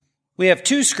We have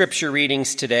two scripture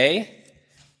readings today.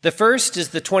 The first is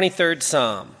the 23rd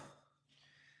Psalm.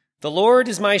 The Lord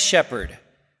is my shepherd,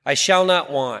 I shall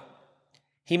not want.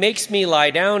 He makes me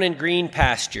lie down in green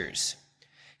pastures.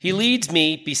 He leads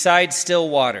me beside still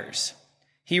waters.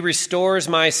 He restores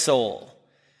my soul.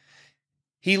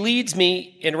 He leads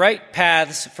me in right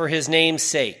paths for his name's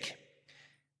sake.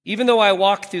 Even though I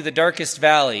walk through the darkest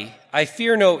valley, I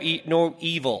fear no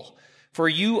evil, for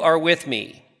you are with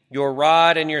me. Your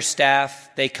rod and your staff,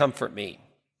 they comfort me.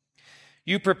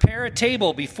 You prepare a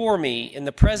table before me in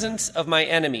the presence of my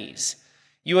enemies.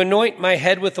 You anoint my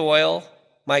head with oil,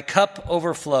 my cup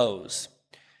overflows.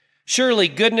 Surely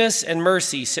goodness and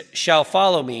mercy shall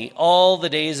follow me all the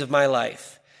days of my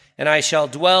life, and I shall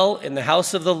dwell in the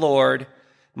house of the Lord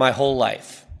my whole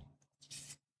life.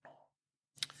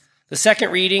 The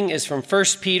second reading is from 1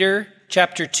 Peter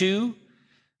chapter 2,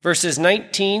 verses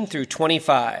 19 through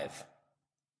 25.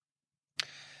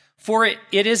 For it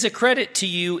is a credit to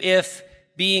you if,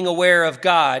 being aware of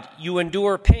God, you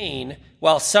endure pain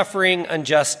while suffering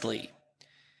unjustly.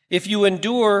 If you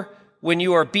endure when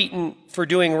you are beaten for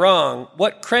doing wrong,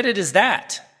 what credit is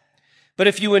that? But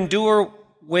if you endure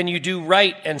when you do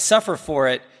right and suffer for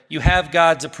it, you have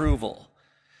God's approval.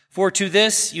 For to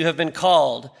this you have been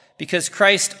called, because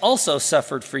Christ also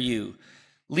suffered for you,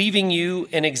 leaving you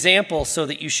an example so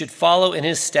that you should follow in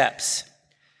his steps.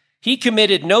 He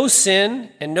committed no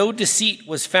sin, and no deceit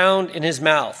was found in his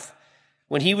mouth.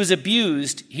 When he was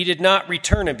abused, he did not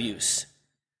return abuse.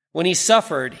 When he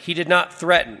suffered, he did not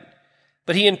threaten,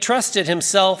 but he entrusted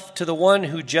himself to the one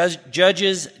who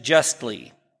judges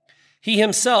justly. He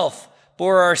himself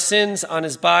bore our sins on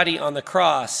his body on the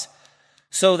cross,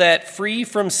 so that, free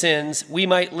from sins, we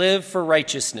might live for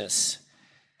righteousness.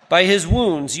 By his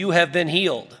wounds you have been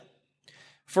healed.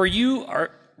 For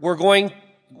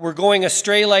were going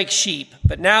astray like sheep,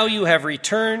 but now you have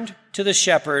returned to the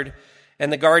shepherd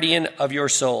and the guardian of your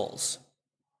souls.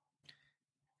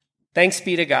 Thanks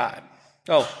be to God.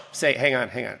 Hang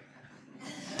on.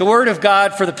 The word of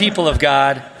God for the people of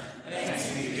God,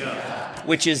 Thanks be to God.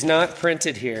 Which is not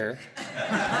printed here,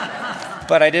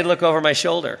 but I did look over my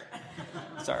shoulder.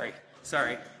 Sorry.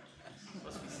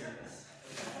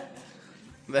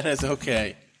 That is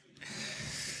okay.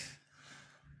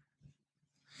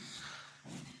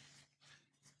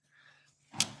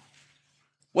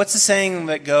 What's the saying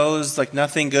that goes, like,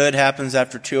 nothing good happens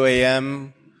after 2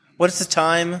 a.m.? What is the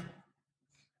time?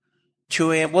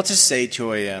 2 a.m.? We'll just say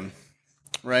 2 a.m.,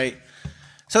 right?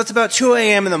 So it's about 2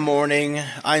 a.m. in the morning.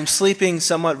 I'm sleeping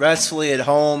somewhat restfully at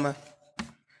home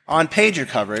on pager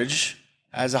coverage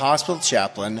as a hospital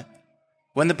chaplain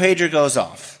when the pager goes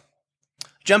off.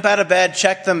 Jump out of bed,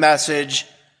 check the message.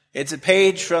 It's a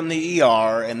page from the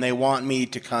ER, and they want me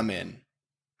to come in.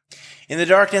 In the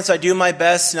darkness, I do my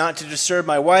best not to disturb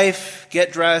my wife,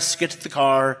 get dressed, get to the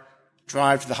car,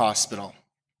 drive to the hospital.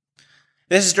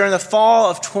 This is during the fall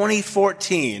of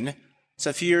 2014, it's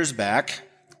a few years back.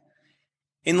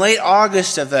 In late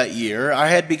August of that year, I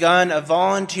had begun a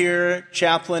volunteer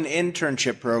chaplain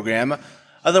internship program,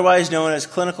 otherwise known as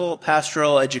clinical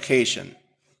pastoral education.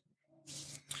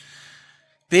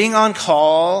 Being on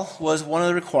call was one of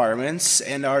the requirements,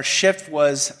 and our shift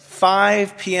was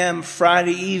 5 p.m.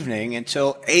 Friday evening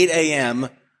until 8 a.m.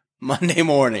 Monday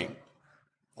morning.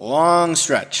 Long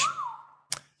stretch.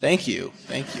 Thank you.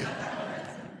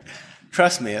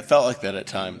 Trust me, it felt like that at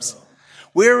times.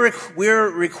 We're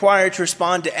required to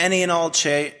respond to any and all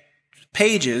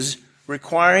pages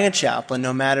requiring a chaplain,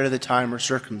 no matter the time or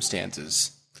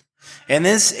circumstances. In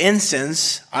this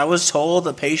instance, I was told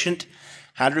the patient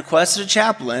had requested a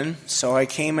chaplain, so I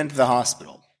came into the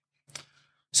hospital.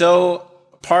 So,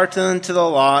 parked into the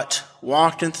lot,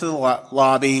 walked into the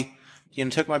lobby,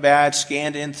 took my badge,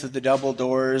 scanned into the double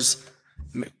doors,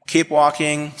 keep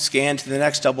walking, scanned to the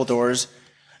next double doors,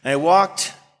 and I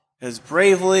walked as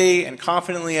bravely and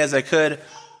confidently as I could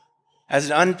as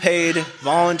an unpaid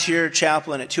volunteer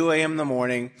chaplain at 2 a.m. in the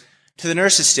morning to the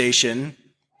nurse's station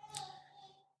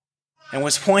and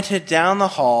was pointed down the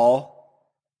hall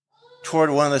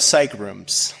toward one of the psych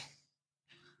rooms.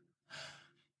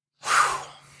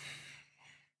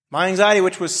 My anxiety,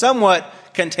 which was somewhat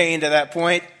contained at that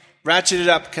point, ratcheted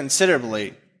up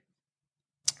considerably.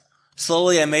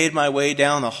 Slowly, I made my way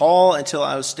down the hall until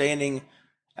I was standing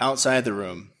outside the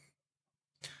room.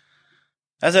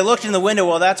 As I looked in the window,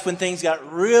 well, that's when things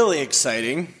got really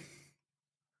exciting.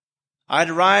 I'd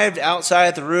arrived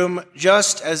outside the room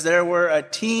just as there were a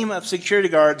team of security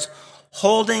guards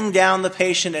holding down the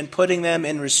patient and putting them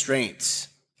in restraints.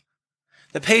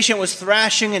 The patient was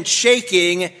thrashing and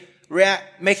shaking,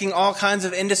 making all kinds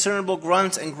of indiscernible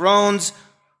grunts and groans,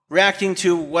 reacting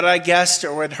to what I guessed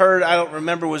or had heard, I don't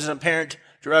remember, was an apparent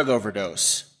drug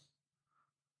overdose.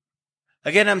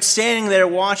 Again, I'm standing there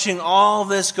watching all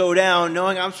this go down,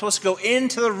 knowing I'm supposed to go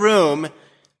into the room,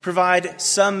 provide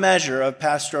some measure of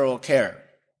pastoral care.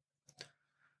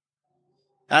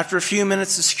 After a few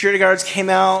minutes, the security guards came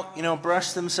out,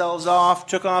 brushed themselves off,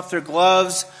 took off their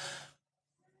gloves,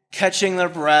 catching their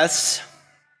breaths.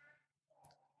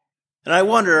 And I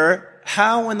wonder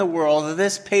how in the world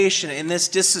this patient in this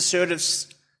dissociative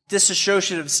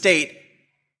state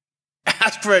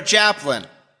asked for a chaplain.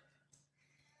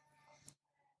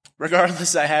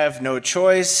 Regardless, I have no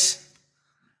choice.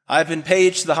 I've been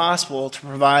paid to the hospital to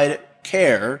provide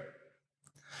care.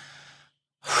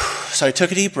 So I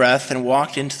took a deep breath and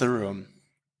walked into the room.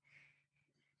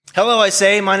 Hello, I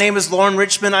say. My name is Loren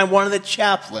Richmond. I'm one of the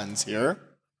chaplains here.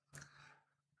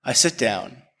 I sit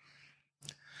down.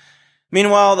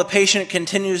 Meanwhile, the patient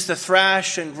continues to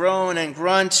thrash and groan and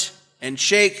grunt and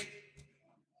shake.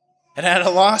 And at a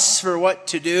loss for what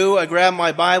to do, I grab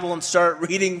my Bible and start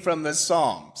reading from the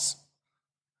Psalms.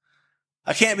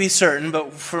 I can't be certain,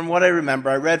 but from what I remember,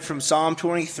 I read from Psalm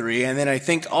 23, and then I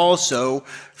think also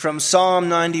from Psalm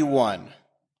 91.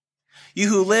 You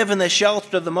who live in the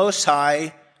shelter of the Most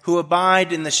High, who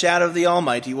abide in the shadow of the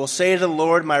Almighty, will say to the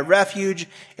Lord, my refuge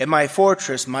and my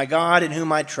fortress, my God in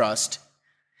whom I trust.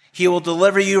 He will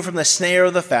deliver you from the snare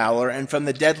of the fowler and from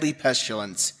the deadly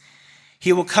pestilence.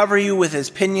 He will cover you with his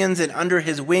pinions, and under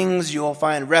his wings you will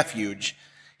find refuge.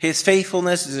 His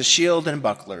faithfulness is a shield and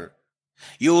buckler.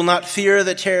 You will not fear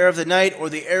the terror of the night, or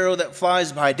the arrow that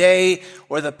flies by day,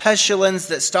 or the pestilence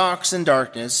that stalks in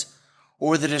darkness,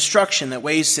 or the destruction that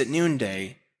wastes at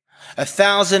noonday.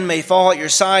 1,000 may fall at your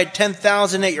side,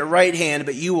 10,000 at your right hand,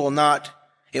 but it will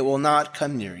not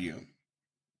come near you.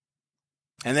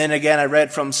 And then again I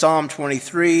read from Psalm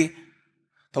 23,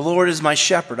 the Lord is my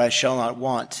shepherd, I shall not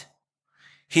want.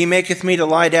 He maketh me to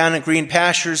lie down in green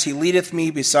pastures. He leadeth me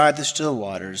beside the still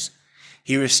waters.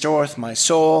 He restoreth my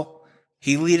soul.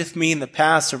 He leadeth me in the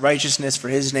paths of righteousness for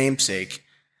his name's sake.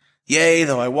 Yea,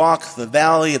 though I walk the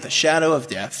valley of the shadow of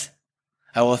death,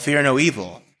 I will fear no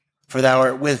evil, for thou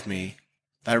art with me.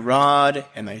 Thy rod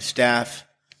and thy staff,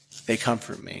 they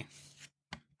comfort me.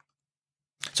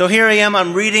 So here I am,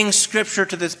 I'm reading scripture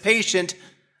to this patient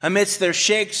amidst their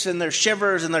shakes and their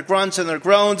shivers and their grunts and their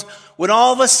groans, when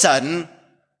all of a sudden,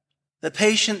 the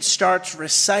patient starts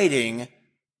reciting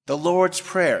the Lord's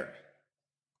Prayer.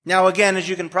 Now again, as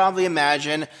you can probably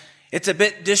imagine, it's a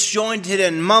bit disjointed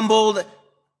and mumbled,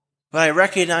 but I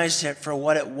recognized it for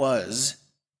what it was.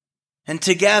 And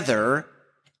together,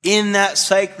 in that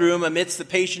psych room, amidst the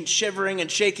patient shivering and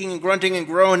shaking and grunting and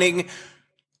groaning,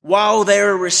 while they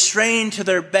were restrained to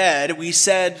their bed, we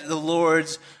said the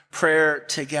Lord's Prayer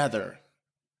together.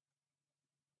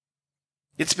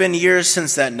 It's been years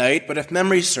since that night, but if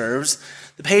memory serves,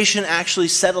 the patient actually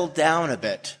settled down a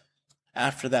bit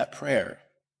after that prayer.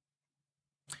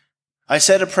 I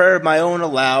said a prayer of my own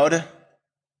aloud,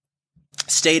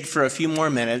 stayed for a few more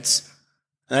minutes,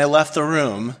 and I left the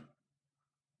room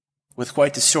with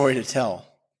quite the story to tell.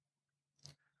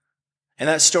 And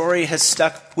that story has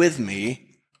stuck with me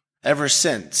ever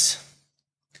since.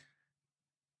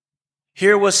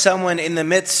 Here was someone in the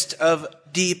midst of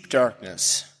deep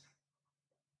darkness,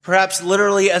 perhaps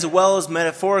literally as well as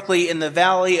metaphorically in the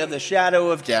valley of the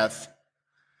shadow of death.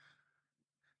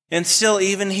 And still,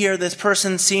 even here, this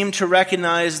person seemed to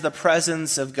recognize the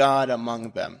presence of God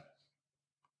among them.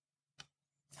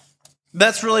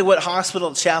 That's really what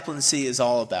hospital chaplaincy is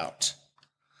all about.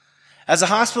 As a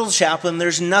hospital chaplain,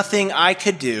 there's nothing I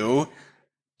could do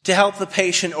to help the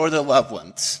patient or their loved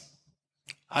ones.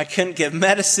 I couldn't give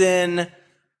medicine.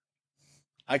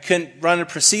 I couldn't run a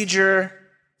procedure.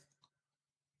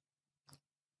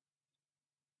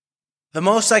 The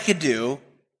most I could do,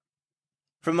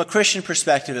 from a Christian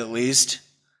perspective at least,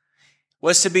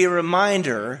 was to be a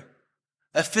reminder,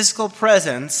 a physical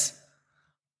presence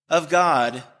of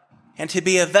God, and to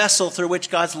be a vessel through which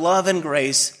God's love and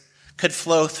grace could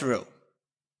flow through.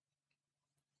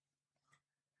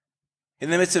 In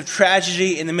the midst of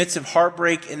tragedy, in the midst of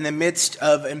heartbreak, in the midst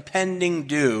of impending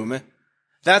doom,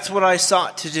 that's what I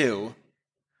sought to do.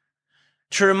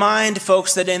 To remind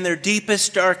folks that in their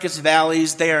deepest, darkest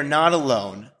valleys, they are not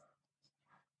alone,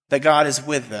 that God is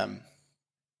with them.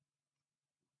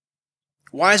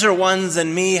 Wiser ones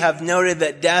than me have noted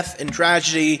that death and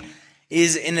tragedy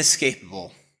is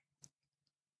inescapable.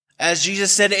 As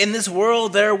Jesus said, in this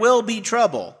world there will be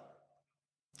trouble.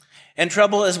 And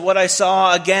trouble is what I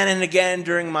saw again and again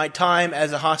during my time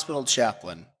as a hospital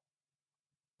chaplain.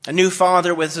 A new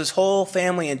father with his whole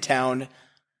family in town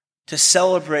to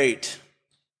celebrate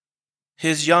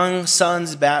his young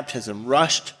son's baptism,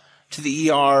 rushed to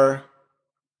the ER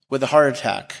with a heart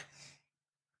attack,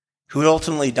 who would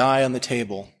ultimately die on the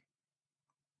table.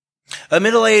 A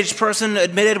middle-aged person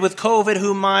admitted with COVID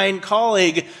whom my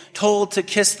colleague told to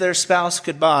kiss their spouse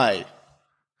goodbye.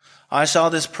 I saw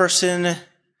this person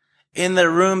in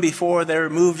their room before they were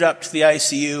moved up to the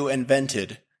ICU and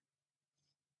vented,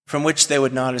 from which they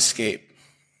would not escape.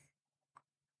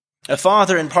 A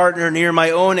father and partner near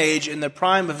my own age in the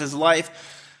prime of his life,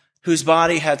 whose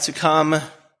body had succumbed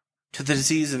to the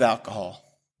disease of alcohol.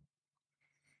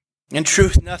 In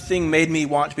truth, nothing made me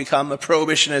want to become a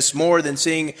prohibitionist more than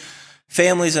seeing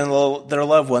families and their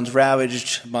loved ones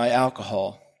ravaged by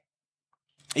alcohol.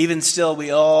 Even still, we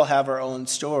all have our own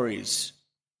stories.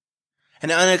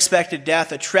 An unexpected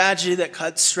death, a tragedy that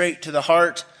cuts straight to the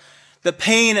heart, the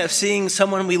pain of seeing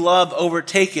someone we love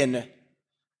overtaken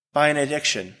by an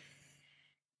addiction.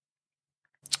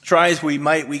 Try as we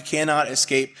might, we cannot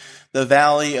escape the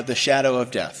valley of the shadow of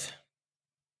death.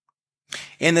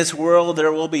 In this world,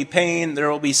 there will be pain, there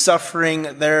will be suffering,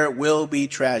 there will be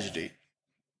tragedy.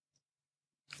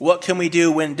 What can we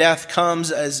do when death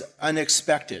comes as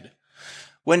unexpected?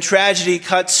 When tragedy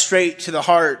cuts straight to the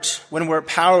heart, when we're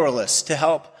powerless to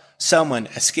help someone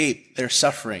escape their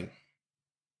suffering?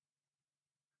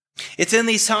 It's in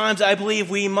these times, I believe,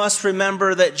 we must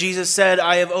remember that Jesus said,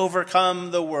 I have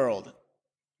overcome the world.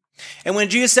 And when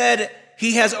Jesus said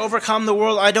he has overcome the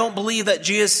world, I don't believe that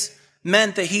Jesus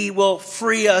meant that he will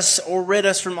free us or rid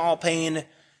us from all pain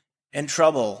and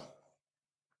trouble.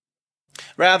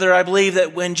 Rather, I believe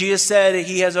that when Jesus said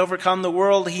he has overcome the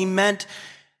world, he meant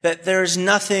that there's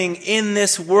nothing in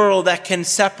this world that can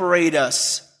separate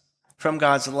us from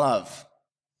God's love.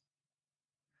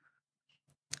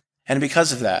 And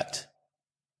because of that,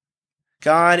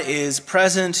 God is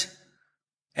present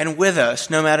and with us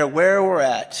no matter where we're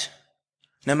at,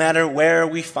 no matter where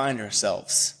we find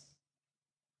ourselves.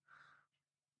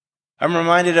 I'm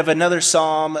reminded of another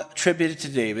psalm attributed to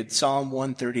David, Psalm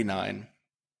 139.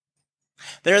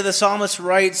 There the psalmist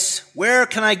writes, where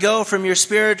can I go from your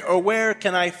spirit, or where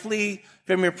can I flee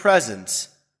from your presence?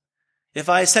 If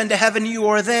I ascend to heaven, you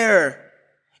are there.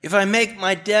 If I make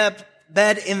my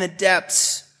bed in the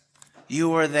depths,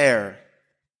 you are there.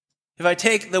 If I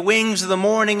take the wings of the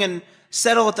morning and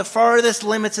settle at the farthest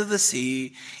limits of the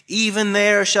sea, even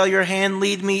there shall your hand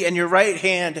lead me, and your right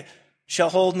hand shall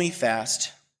hold me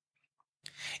fast.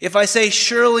 If I say,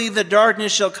 surely the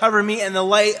darkness shall cover me, and the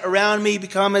light around me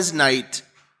become as night,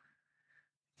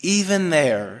 even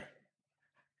there,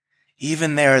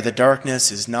 the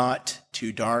darkness is not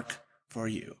too dark for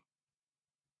you.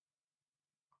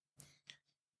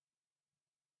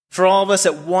 For all of us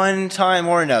at one time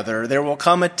or another, there will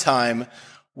come a time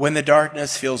when the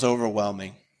darkness feels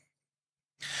overwhelming.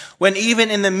 When even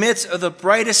in the midst of the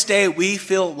brightest day, we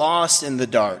feel lost in the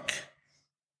dark.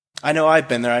 I know I've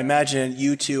been there. I imagine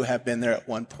you too have been there at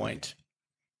one point.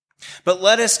 But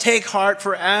let us take heart,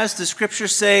 for as the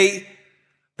scriptures say,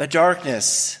 the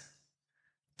darkness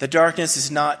is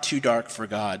not too dark for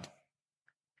God.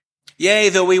 Yea,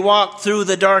 though we walk through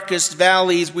the darkest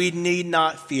valleys, we need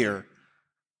not fear,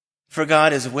 for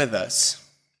God is with us.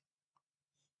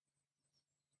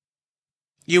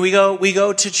 We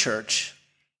go to church.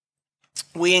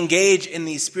 We engage in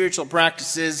these spiritual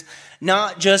practices,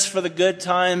 not just for the good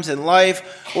times in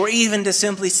life, or even to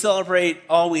simply celebrate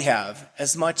all we have,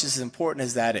 as much as important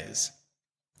as that is.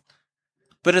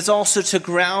 But it's also to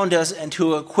ground us and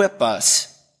to equip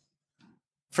us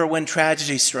for when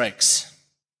tragedy strikes.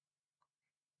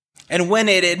 And when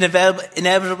it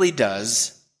inevitably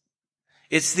does,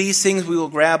 it's these things we will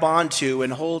grab onto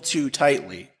and hold to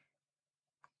tightly.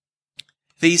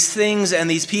 These things and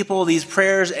these people, these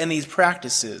prayers and these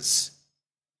practices,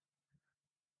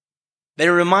 they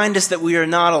remind us that we are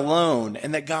not alone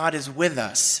and that God is with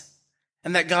us,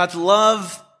 and that God's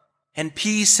love and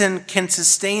peace can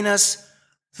sustain us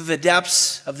through the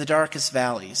depths of the darkest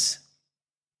valleys.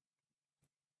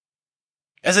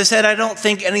 As I said, I don't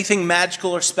think anything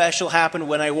magical or special happened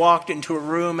when I walked into a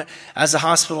room as a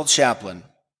hospital chaplain.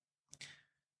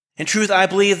 In truth, I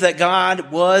believe that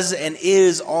God was and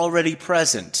is already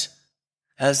present,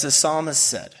 as the psalmist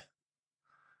said.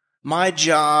 My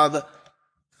job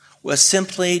was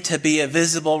simply to be a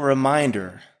visible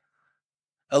reminder,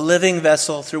 a living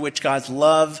vessel through which God's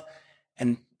love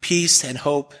and peace and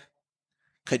hope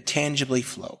could tangibly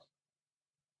flow.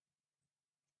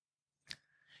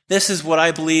 This is what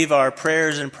I believe our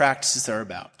prayers and practices are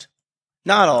about.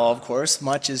 Not all, of course,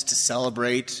 much is to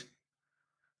celebrate.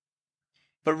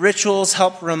 But rituals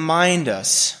help remind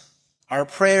us. Our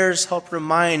prayers help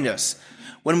remind us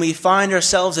when we find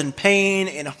ourselves in pain,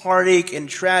 in heartache, in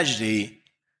tragedy,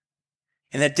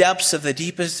 in the depths of the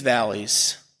deepest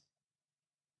valleys.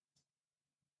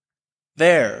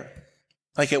 There,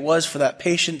 like it was for that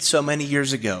patient so many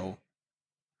years ago,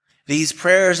 these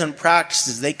prayers and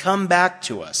practices, they come back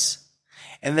to us,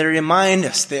 and they remind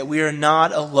us that we are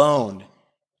not alone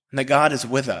and that God is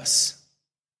with us.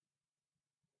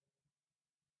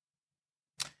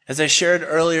 As I shared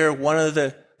earlier, one of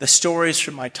the stories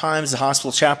from my time as a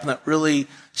hospital chaplain that really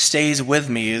stays with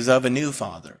me is of a new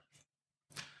father,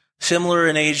 similar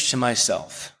in age to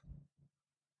myself.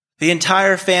 The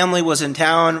entire family was in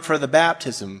town for the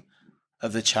baptism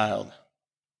of the child.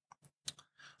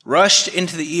 Rushed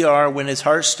into the ER when his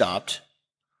heart stopped,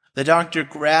 the doctor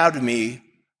grabbed me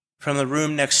from the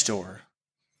room next door.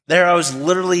 There I was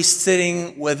literally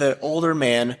sitting with an older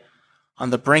man on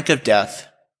the brink of death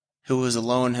who was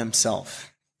alone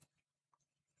himself.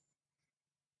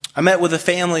 I met with a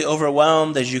family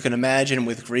overwhelmed, as you can imagine,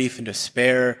 with grief and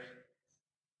despair,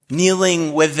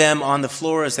 kneeling with them on the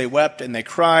floor as they wept and they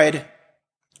cried,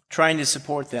 trying to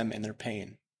support them in their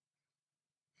pain.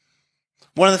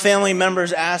 One of the family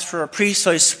members asked for a priest,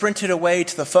 so I sprinted away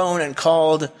to the phone and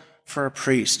called for a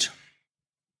priest.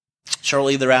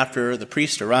 Shortly thereafter, the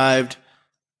priest arrived.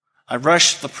 I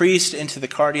rushed the priest into the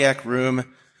cardiac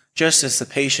room just as the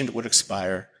patient would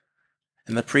expire,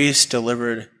 and the priest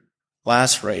delivered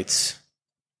last rites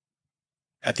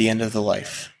at the end of the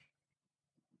life.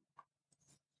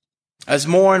 As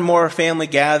more and more family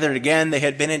gathered again, they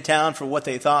had been in town for what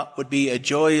they thought would be a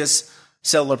joyous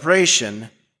celebration.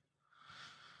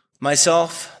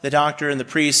 Myself, the doctor, and the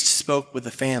priest spoke with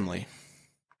the family.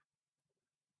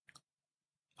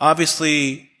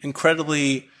 Obviously,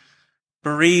 incredibly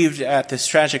bereaved at this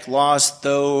tragic loss,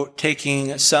 though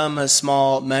taking some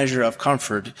small measure of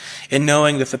comfort in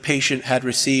knowing that the patient had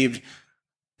received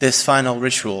this final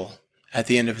ritual at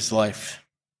the end of his life.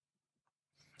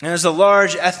 And as a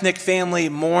large ethnic family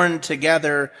mourned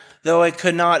together, though I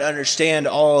could not understand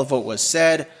all of what was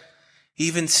said,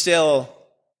 even still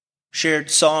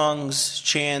shared songs,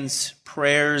 chants,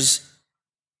 prayers,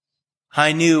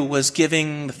 I knew was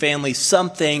giving the family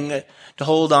something to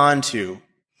hold on to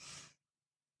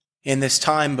in this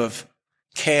time of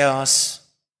chaos,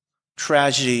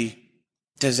 tragedy,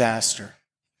 disaster.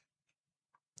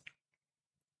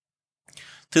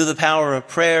 Through the power of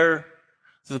prayer,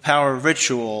 through the power of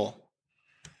ritual,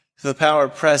 through the power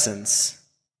of presence,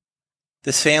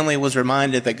 this family was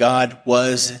reminded that God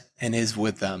was and is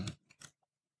with them.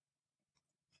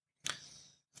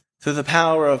 Through the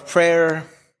power of prayer,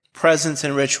 presence,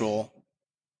 and ritual,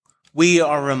 we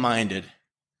are reminded,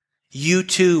 you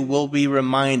too will be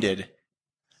reminded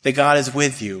that God is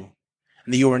with you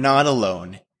and that you are not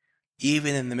alone,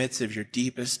 even in the midst of your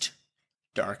deepest,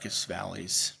 darkest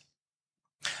valleys.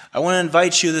 I want to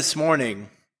invite you this morning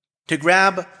to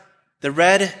grab the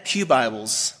red pew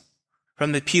Bibles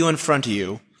from the pew in front of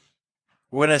you.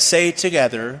 We're going to say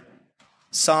together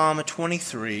Psalm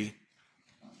 23.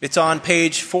 It's on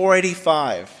page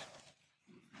 485.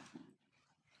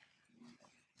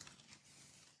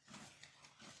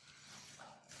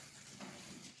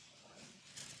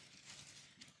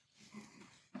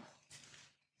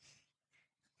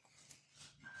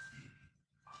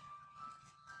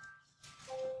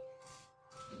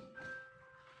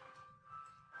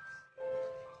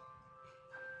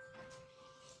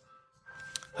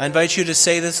 I invite you to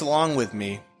say this along with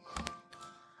me.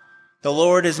 The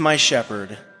Lord is my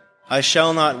shepherd, I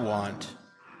shall not want.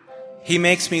 He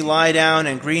makes me lie down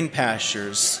in green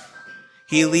pastures.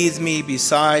 He leads me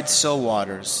beside still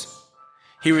waters.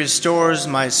 He restores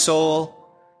my soul.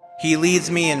 He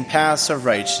leads me in paths of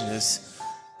righteousness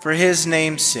for his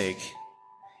name's sake.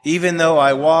 Even though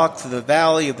I walk through the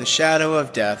valley of the shadow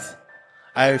of death,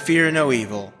 I fear no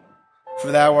evil,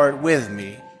 for thou art with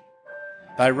me.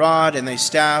 Thy rod and thy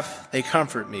staff, they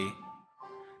comfort me.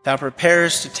 Thou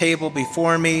preparest a table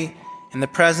before me in the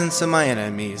presence of my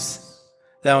enemies.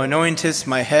 Thou anointest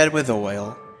my head with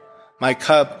oil. My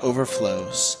cup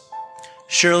overflows.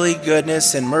 Surely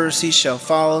goodness and mercy shall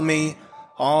follow me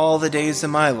all the days of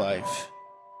my life,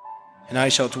 and I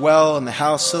shall dwell in the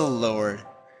house of the Lord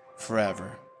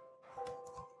forever.